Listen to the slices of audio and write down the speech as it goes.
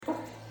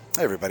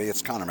Hey everybody,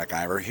 it's Connor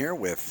McIver here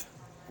with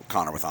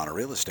Connor with Honor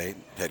Real Estate,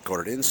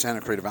 headquartered in Santa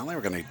Clarita Valley.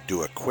 We're going to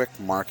do a quick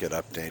market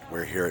update.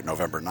 We're here at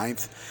November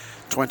 9th,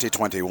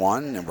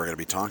 2021, and we're going to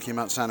be talking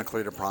about Santa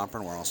Clarita proper,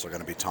 and we're also going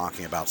to be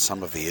talking about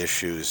some of the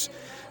issues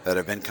that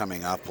have been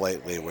coming up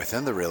lately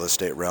within the real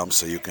estate realm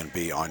so you can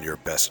be on your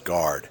best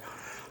guard.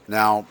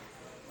 Now,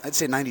 I'd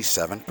say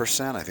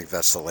 97%, I think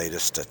that's the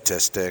latest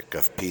statistic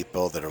of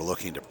people that are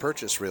looking to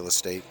purchase real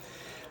estate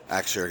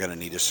actually are going to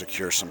need to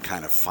secure some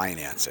kind of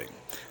financing.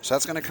 So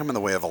that's going to come in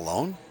the way of a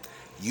loan.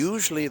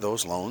 Usually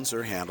those loans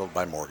are handled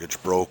by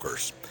mortgage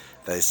brokers.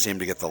 They seem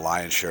to get the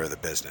lion's share of the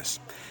business.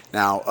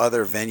 Now,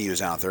 other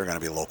venues out there are going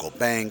to be local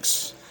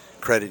banks,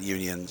 credit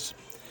unions,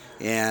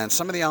 and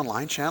some of the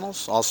online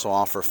channels also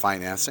offer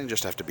financing.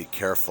 Just have to be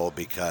careful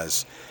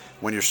because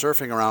when you're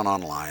surfing around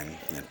online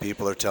and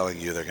people are telling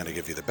you they're going to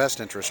give you the best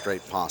interest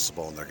rate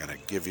possible and they're going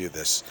to give you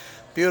this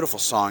beautiful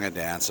song and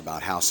dance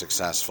about how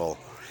successful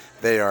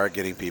they are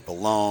getting people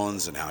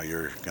loans and how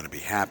you're going to be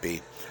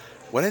happy.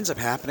 What ends up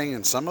happening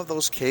in some of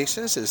those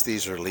cases is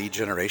these are lead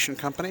generation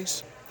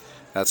companies.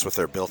 That's what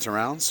they're built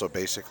around. So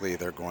basically,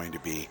 they're going to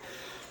be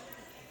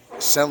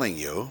selling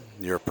you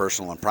your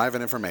personal and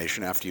private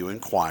information after you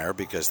inquire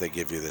because they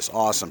give you this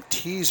awesome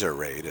teaser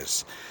rate,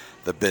 as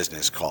the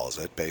business calls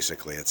it.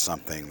 Basically, it's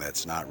something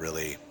that's not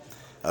really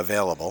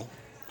available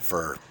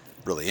for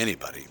really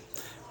anybody,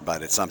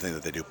 but it's something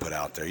that they do put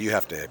out there. You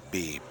have to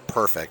be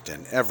perfect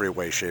in every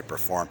way, shape, or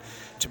form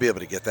to be able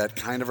to get that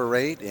kind of a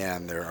rate,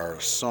 and there are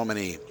so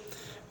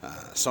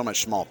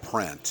much small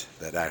print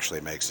that actually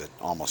makes it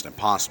almost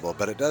impossible,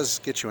 but it does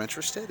get you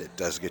interested. It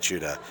does get you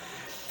to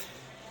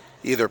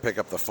either pick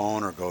up the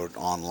phone or go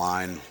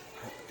online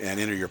and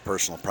enter your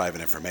personal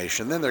private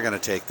information. Then they're going to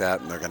take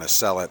that and they're going to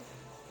sell it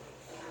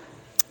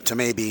to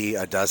maybe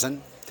a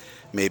dozen,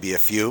 maybe a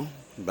few,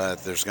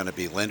 but there's going to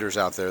be lenders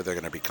out there. They're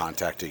going to be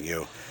contacting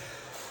you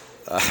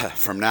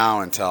from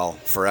now until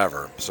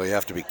forever. So you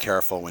have to be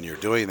careful when you're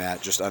doing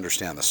that. Just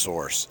understand the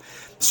source.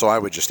 So I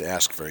would just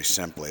ask very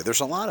simply.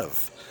 There's a lot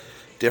of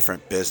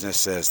different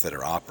businesses that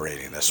are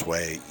operating this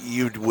way.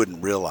 You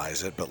wouldn't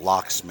realize it, but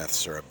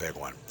locksmiths are a big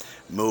one.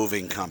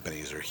 Moving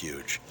companies are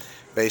huge.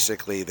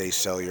 Basically, they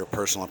sell your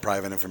personal and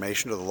private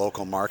information to the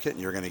local market,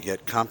 and you're going to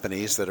get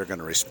companies that are going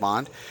to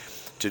respond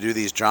to do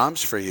these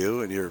jobs for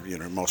you and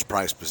your most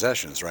prized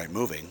possessions, right?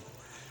 Moving.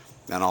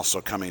 And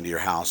also coming to your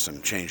house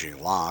and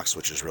changing locks,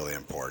 which is really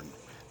important.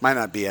 Might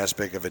not be as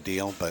big of a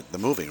deal, but the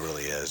moving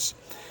really is.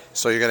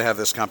 So you're going to have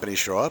this company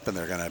show up, and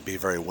they're going to be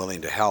very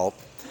willing to help,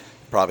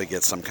 probably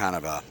get some kind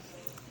of a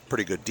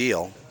pretty good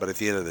deal. But at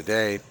the end of the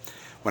day,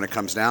 when it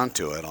comes down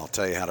to it, I'll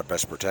tell you how to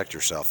best protect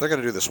yourself. They're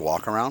going to do this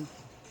walk around,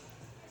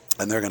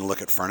 and they're going to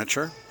look at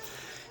furniture.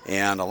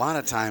 And a lot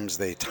of times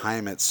they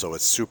time it so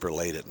it's super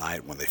late at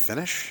night when they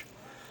finish.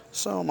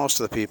 So most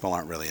of the people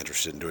aren't really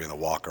interested in doing the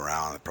walk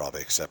around. They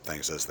probably accept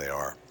things as they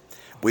are.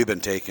 We've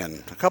been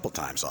taken a couple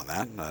times on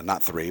that,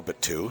 not 3,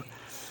 but 2,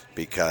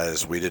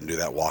 because we didn't do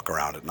that walk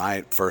around at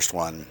night. First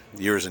one,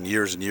 years and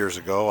years and years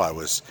ago, I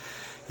was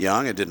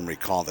young and didn't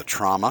recall the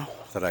trauma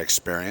that I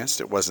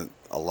experienced. It wasn't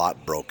a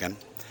lot broken,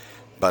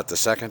 but the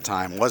second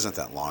time wasn't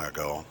that long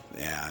ago,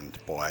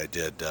 and boy,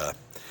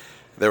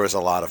 there was a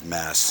lot of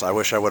mess. I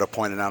wish I would have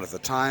pointed out at the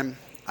time.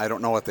 I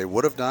don't know what they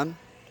would have done.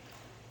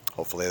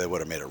 Hopefully they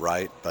would have made it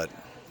right, but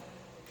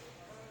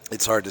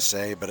it's hard to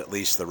say, but at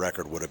least the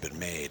record would have been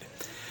made.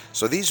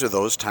 So these are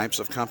those types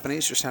of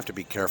companies. You just have to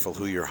be careful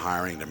who you're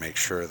hiring to make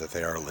sure that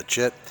they are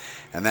legit.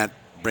 And that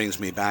brings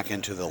me back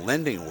into the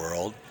lending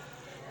world,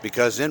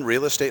 because in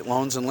real estate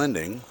loans and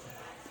lending,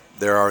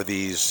 there are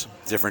these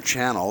different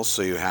channels.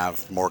 So you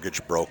have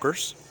mortgage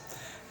brokers.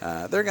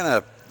 They're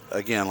going to,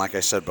 again, like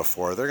I said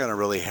before, they're going to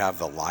really have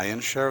the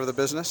lion's share of the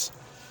business.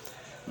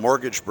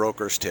 Mortgage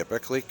brokers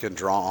typically can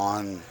draw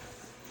on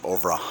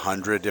over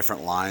 100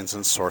 different lines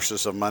and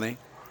sources of money.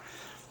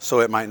 So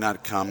it might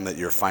not come that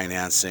your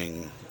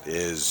financing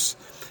is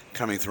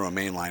coming through a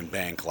mainline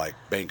bank like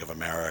Bank of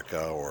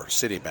America or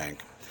Citibank.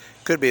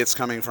 Could be it's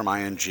coming from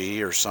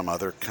ING or some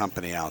other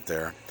company out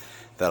there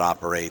that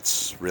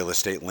operates real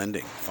estate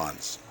lending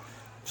funds.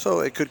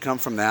 So it could come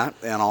from that,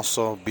 and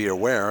also be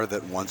aware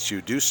that once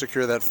you do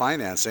secure that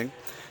financing,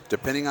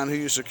 depending on who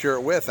you secure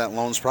it with, that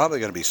loan's probably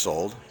going to be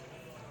sold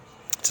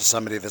to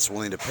somebody that's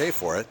willing to pay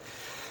for it,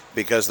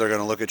 because they're going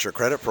to look at your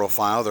credit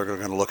profile, they're going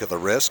to look at the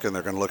risk, and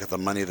they're going to look at the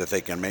money that they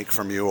can make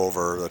from you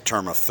over a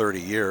term of 30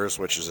 years,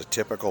 which is a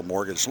typical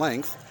mortgage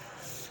length,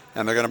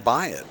 and they're going to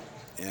buy it.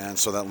 And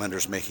so that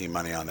lender's making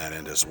money on that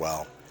end as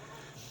well.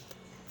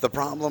 The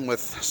problem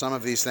with some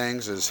of these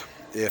things is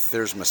if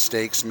there's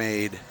mistakes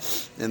made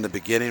in the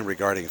beginning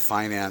regarding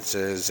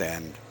finances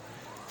and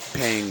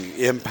paying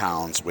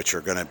impounds, which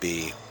are going to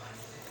be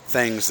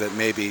things that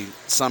maybe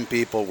some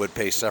people would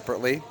pay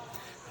separately,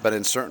 but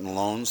in certain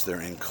loans,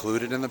 they're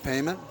included in the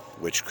payment,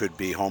 which could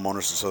be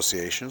homeowners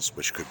associations,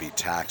 which could be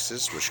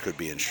taxes, which could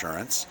be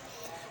insurance.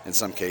 In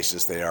some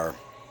cases, they are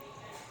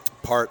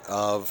part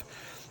of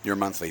your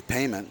monthly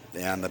payment,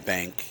 and the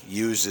bank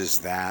uses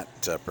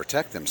that to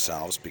protect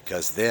themselves,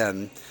 because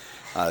then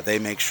They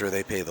make sure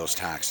they pay those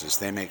taxes.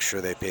 They make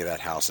sure they pay that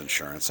house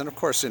insurance. And of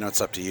course,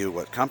 it's up to you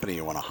what company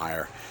you want to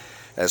hire,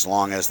 as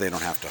long as they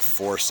don't have to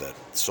force it.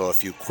 So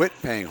if you quit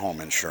paying home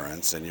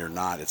insurance and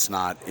it's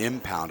not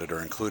impounded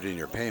or included in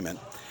your payment,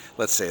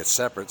 let's say it's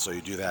separate, so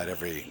you do that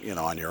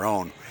on your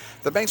own,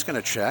 the bank's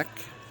going to check,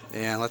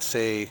 and let's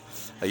say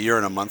a year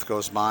and a month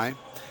goes by,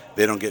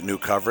 they don't get new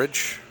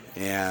coverage,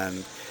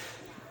 and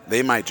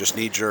they might just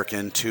knee-jerk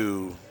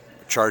into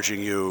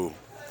charging you,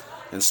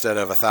 instead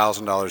of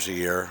 $1,000 a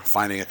year,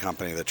 finding a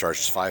company that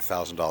charges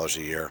 $5,000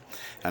 a year,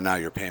 and now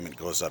your payment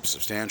goes up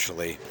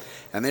substantially.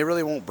 And they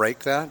really won't break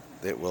that.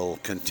 It will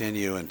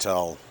continue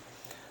until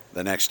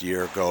the next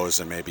year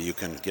goes, and maybe you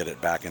can get it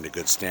back into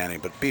good standing.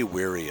 But be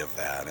wary of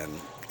that. And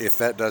if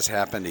that does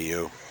happen to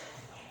you,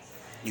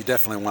 you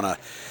definitely want to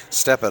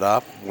step it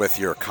up with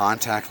your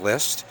contact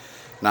list,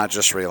 not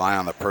just rely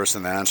on the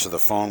person that answers the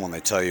phone when they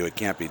tell you it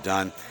can't be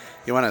done.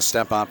 You want to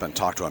step up and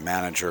talk to a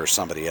manager or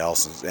somebody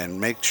else and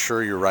make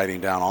sure you're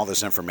writing down all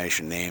this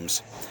information,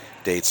 names,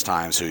 dates,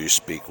 times, who you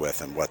speak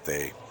with, and what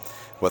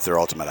their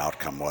ultimate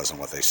outcome was and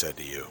what they said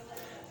to you.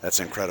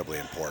 That's incredibly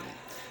important.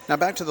 Now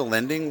back to the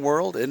lending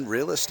world. In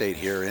real estate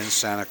here in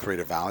Santa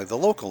Clarita Valley, the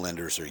local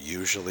lenders are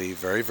usually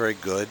very, very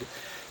good.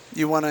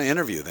 You want to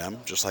interview them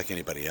just like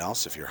anybody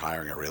else. If you're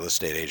hiring a real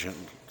estate agent,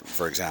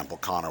 for example,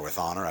 Connor with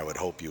Honor, I would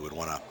hope you would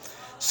want to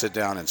sit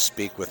down and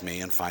speak with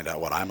me and find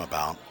out what I'm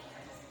about.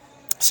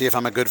 See if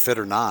I'm a good fit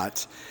or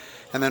not,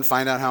 and then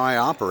find out how I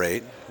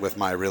operate with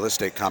my real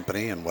estate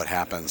company and what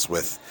happens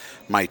with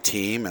my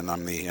team. And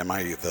am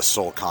I the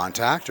sole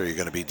contact? Or are you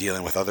going to be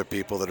dealing with other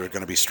people that are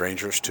going to be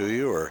strangers to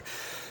you? Or,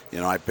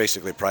 I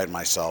basically pride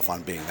myself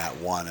on being that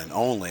one and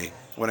only.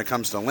 When it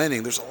comes to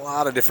lending, there's a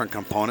lot of different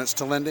components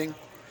to lending.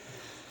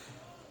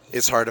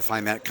 It's hard to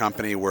find that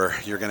company where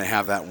you're going to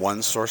have that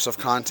one source of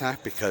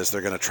contact, because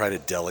they're going to try to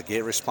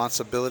delegate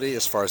responsibility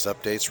as far as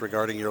updates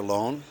regarding your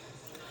loan.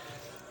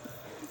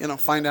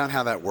 Find out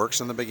how that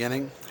works in the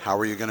beginning. How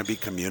are you going to be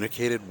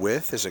communicated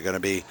with? Is it going to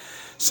be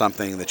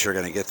something that you're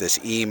going to get this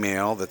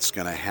email that's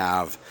going to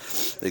have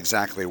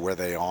exactly where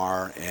they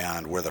are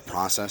and where the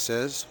process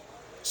is,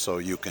 so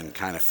you can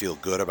kind of feel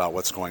good about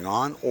what's going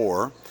on?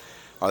 Or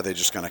are they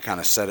just going to kind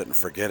of set it and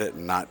forget it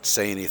and not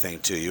say anything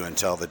to you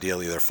until the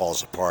deal either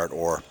falls apart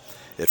or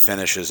it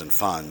finishes and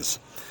funds?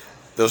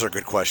 Those are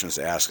good questions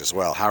to ask as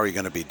well. How are you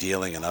going to be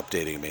dealing and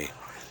updating me?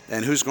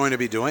 And who's going to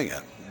be doing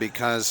it?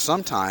 Because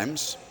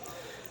sometimes,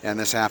 and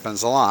this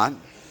happens a lot,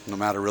 no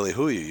matter really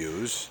who you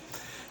use,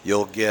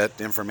 you'll get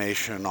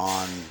information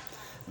on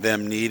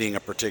them needing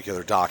a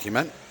particular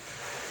document.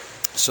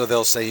 So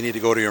they'll say you need to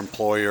go to your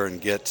employer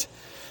and get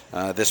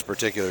this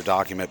particular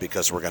document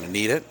because we're going to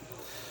need it.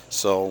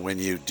 So when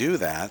you do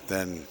that,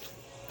 then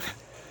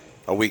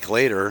a week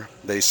later,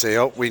 they say,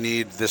 oh, we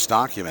need this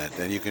document.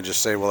 And you can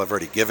just say, well, I've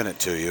already given it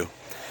to you.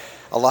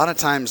 A lot of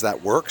times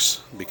that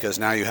works because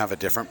now you have a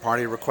different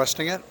party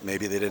requesting it.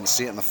 Maybe they didn't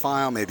see it in the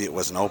file. Maybe it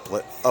wasn't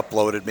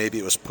uploaded. Maybe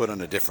it was put in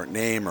a different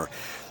name or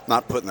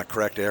not put in the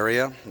correct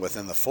area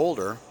within the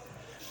folder.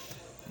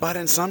 But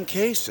in some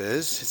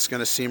cases, it's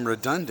going to seem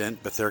redundant,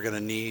 but they're going to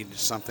need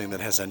something that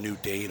has a new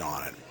date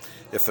on it.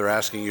 If they're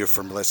asking you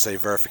for, let's say,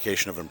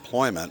 verification of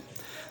employment,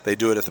 they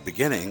do it at the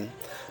beginning,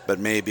 but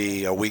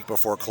maybe a week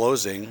before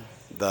closing,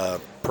 the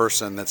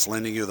person that's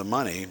lending you the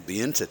money,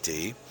 the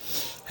entity,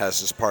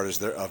 has as part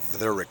of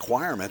their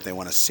requirement, they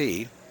want to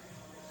see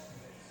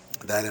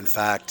that in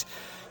fact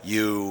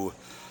you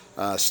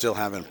still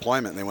have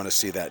employment, and they want to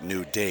see that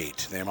new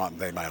date. They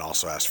might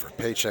also ask for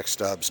paycheck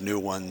stubs, new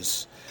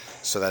ones,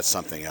 so that's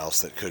something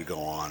else that could go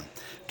on.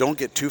 Don't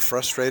get too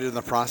frustrated in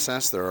the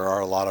process. There are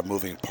a lot of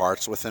moving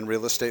parts within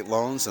real estate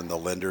loans, and the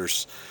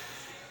lenders,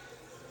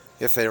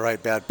 if they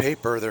write bad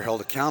paper, they're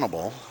held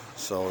accountable.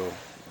 So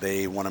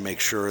they want to make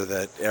sure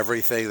that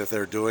everything that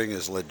they're doing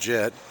is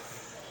legit.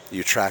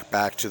 You track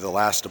back to the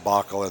last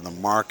debacle in the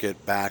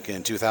market back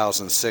in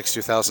 2006,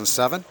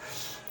 2007.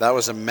 That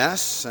was a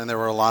mess, and there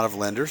were a lot of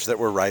lenders that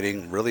were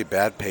writing really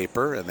bad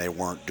paper, and they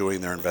weren't doing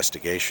their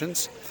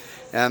investigations.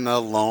 And the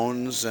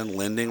loans and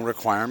lending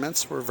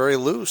requirements were very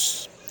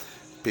loose.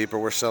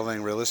 People were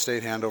selling real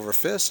estate hand over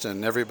fist,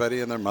 and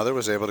everybody and their mother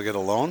was able to get a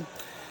loan.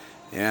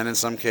 And in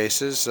some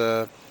cases,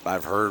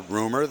 I've heard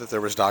rumor that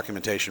there was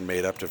documentation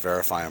made up to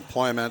verify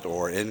employment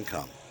or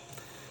income.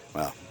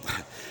 Well,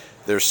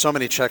 there's so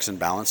many checks and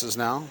balances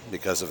now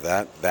because of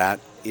that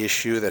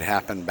issue that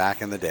happened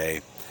back in the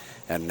day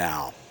and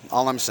now.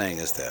 All I'm saying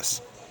is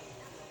this.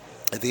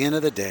 At the end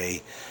of the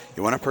day,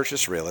 you want to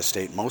purchase real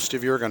estate. Most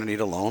of you are going to need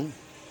a loan.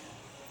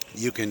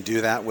 You can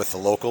do that with the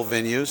local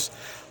venues,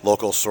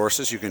 local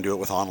sources. You can do it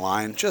with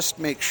online. Just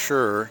make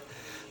sure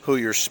who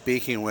you're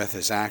speaking with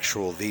is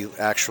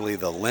actually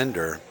the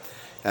lender,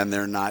 and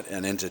they're not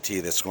an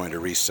entity that's going to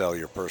resell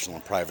your personal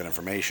and private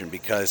information,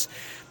 because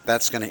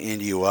that's going to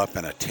end you up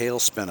in a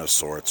tailspin of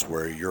sorts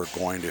where you're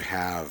going to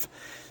have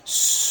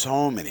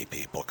so many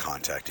people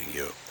contacting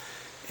you.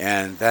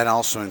 And that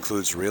also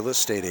includes real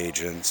estate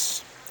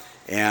agents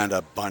and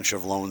a bunch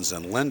of loans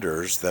and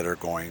lenders that are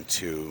going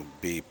to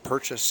be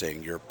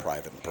purchasing your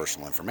private and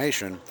personal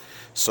information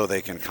so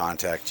they can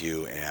contact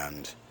you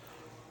and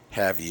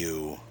have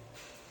you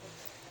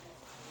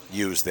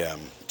use them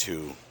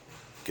to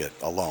get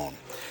a loan.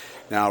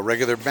 Now,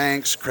 regular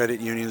banks,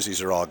 credit unions,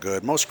 these are all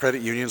good. Most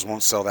credit unions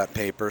won't sell that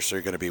paper, so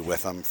you're going to be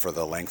with them for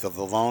the length of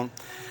the loan.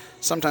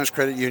 Sometimes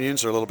credit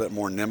unions are a little bit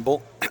more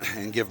nimble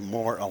and give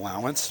more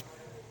allowance.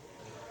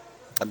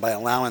 And by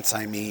allowance,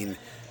 I mean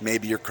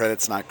maybe your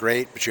credit's not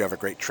great, but you have a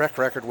great track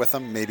record with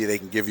them. Maybe they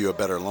can give you a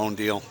better loan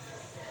deal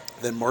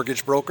than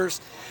mortgage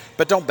brokers.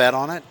 But don't bet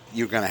on it.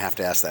 You're going to have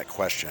to ask that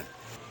question.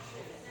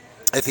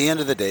 At the end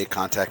of the day,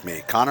 contact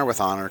me, Connor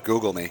with Honor.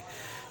 Google me.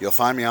 You'll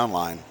find me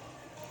online.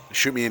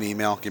 Shoot me an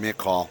email. Give me a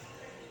call.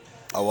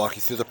 I'll walk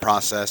you through the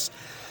process.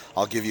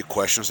 I'll give you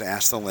questions to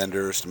ask the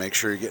lenders to make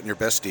sure you're getting your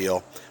best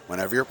deal.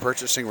 Whenever you're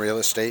purchasing real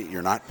estate,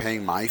 you're not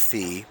paying my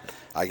fee.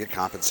 I get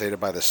compensated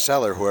by the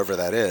seller, whoever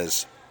that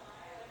is.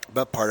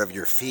 But part of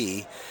your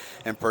fee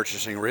in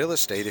purchasing real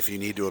estate, if you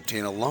need to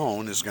obtain a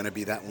loan, is going to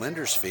be that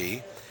lender's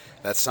fee.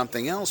 That's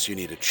something else you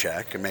need to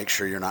check and make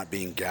sure you're not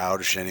being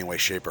gouged in any way,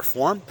 shape, or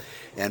form.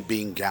 And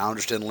being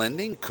gouged in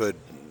lending could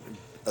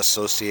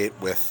associate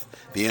with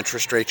the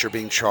interest rate you're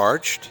being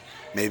charged.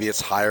 Maybe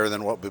it's higher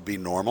than what would be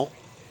normal,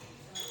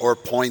 or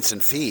points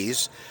and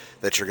fees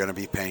that you're going to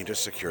be paying to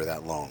secure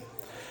that loan.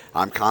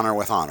 I'm Connor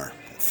with Honor.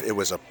 It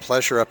was a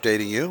pleasure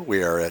updating you.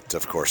 We are at,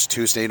 of course,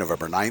 Tuesday,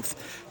 November 9th,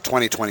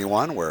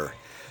 2021. We're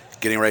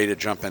getting ready to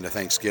jump into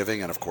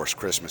Thanksgiving and, of course,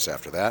 Christmas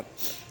after that.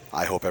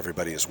 I hope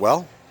everybody is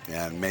well,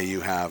 and may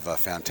you have a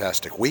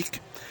fantastic week.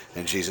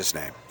 In Jesus'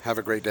 name, have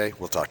a great day.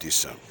 We'll talk to you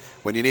soon.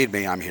 When you need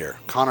me, I'm here.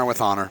 Connor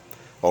with Honor.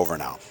 Over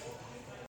and out.